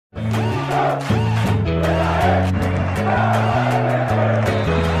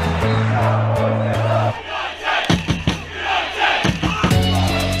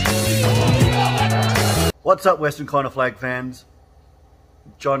What's up, Western Corner Flag fans?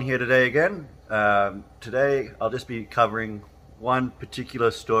 John here today again. Today I'll just be covering one particular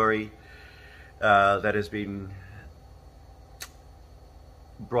story that has been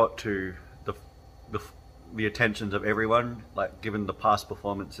brought to the attentions of everyone, like given the past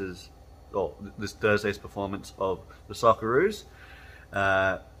performances, or this Thursday's performance of the Socceroos.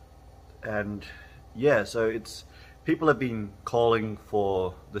 And yeah, so people have been calling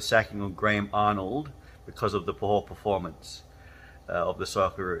for the sacking of Graham Arnold because of the poor performance of the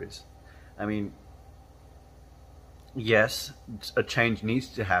Socceroos. I mean, yes, a change needs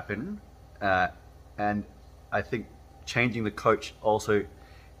to happen, and I think changing the coach also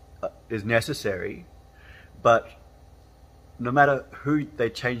is necessary, but no matter who they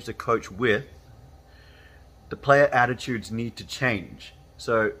change the coach with, the player attitudes need to change.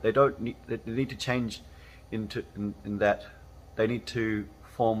 So they need to change in that they need to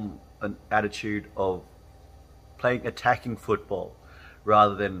form an attitude of playing attacking football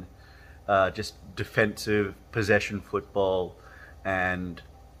rather than just defensive possession football, and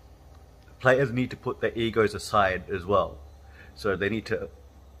players need to put their egos aside as well. So they need to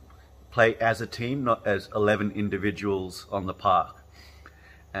play as a team, not as 11 individuals on the park.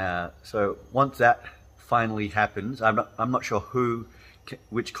 So once that finally happens, I'm not sure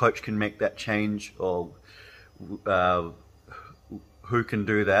which coach can make that change, or who can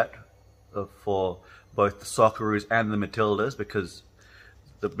do that for both the Socceroos and the Matildas, because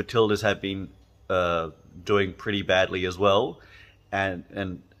the Matildas have been doing pretty badly as well,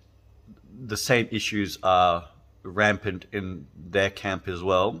 and the same issues are rampant in their camp as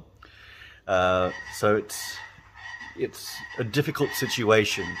well. So it's a difficult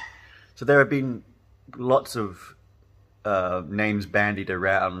situation. So there have been lots of names bandied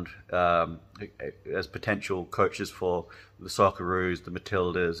around as potential coaches for the Socceroos, the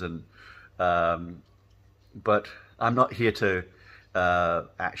Matildas, and but I'm not here to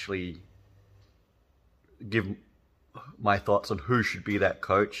actually give my thoughts on who should be that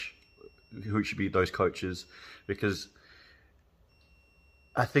coach, who should be those coaches, because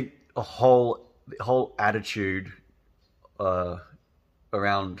I think the whole attitude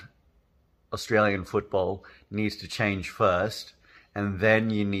around Australian football needs to change first, and then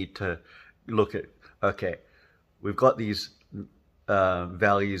you need to look at, okay, we've got these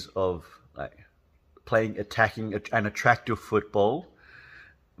values of like playing attacking and attractive football,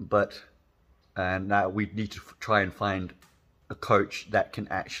 and now we need to try and find a coach that can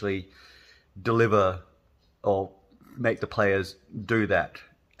actually deliver or make the players do that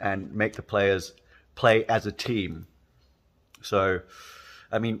and make the players play as a team. So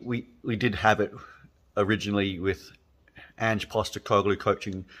I mean, we did have it originally with Ange Postecoglou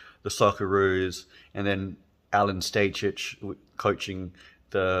coaching the Socceroos, and then Alan Stejcic coaching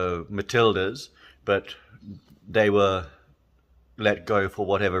the Matildas, but they were let go for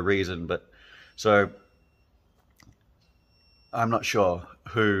whatever reason. But so I'm not sure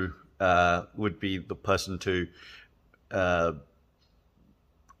who would be the person to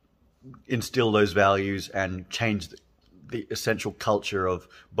instill those values and change the essential culture of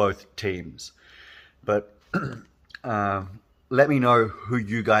both teams. But let me know who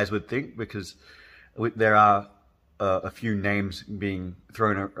you guys would think, because there are a few names being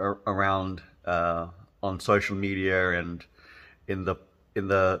thrown around on social media and in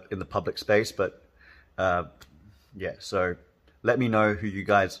the public space. But yeah, so let me know who you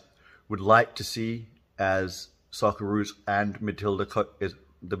guys would like to see as Socceroos and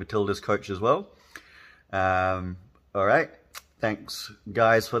the Matildas coach as well. All right, thanks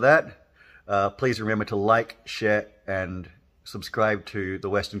guys for that. Please remember to like, share, and subscribe to the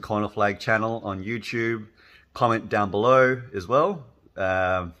Western Corner Flag channel on YouTube. Comment down below as well,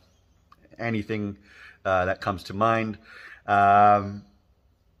 anything that comes to mind.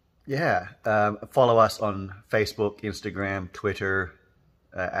 Yeah, follow us on Facebook, Instagram, Twitter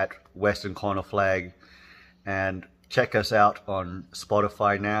at Western Corner Flag, and check us out on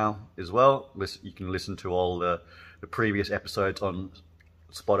Spotify now as well. You can listen to all the previous episodes on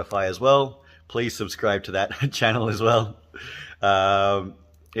Spotify as well. Please subscribe to that channel as well.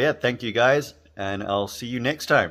 Yeah, thank you guys, and I'll see you next time.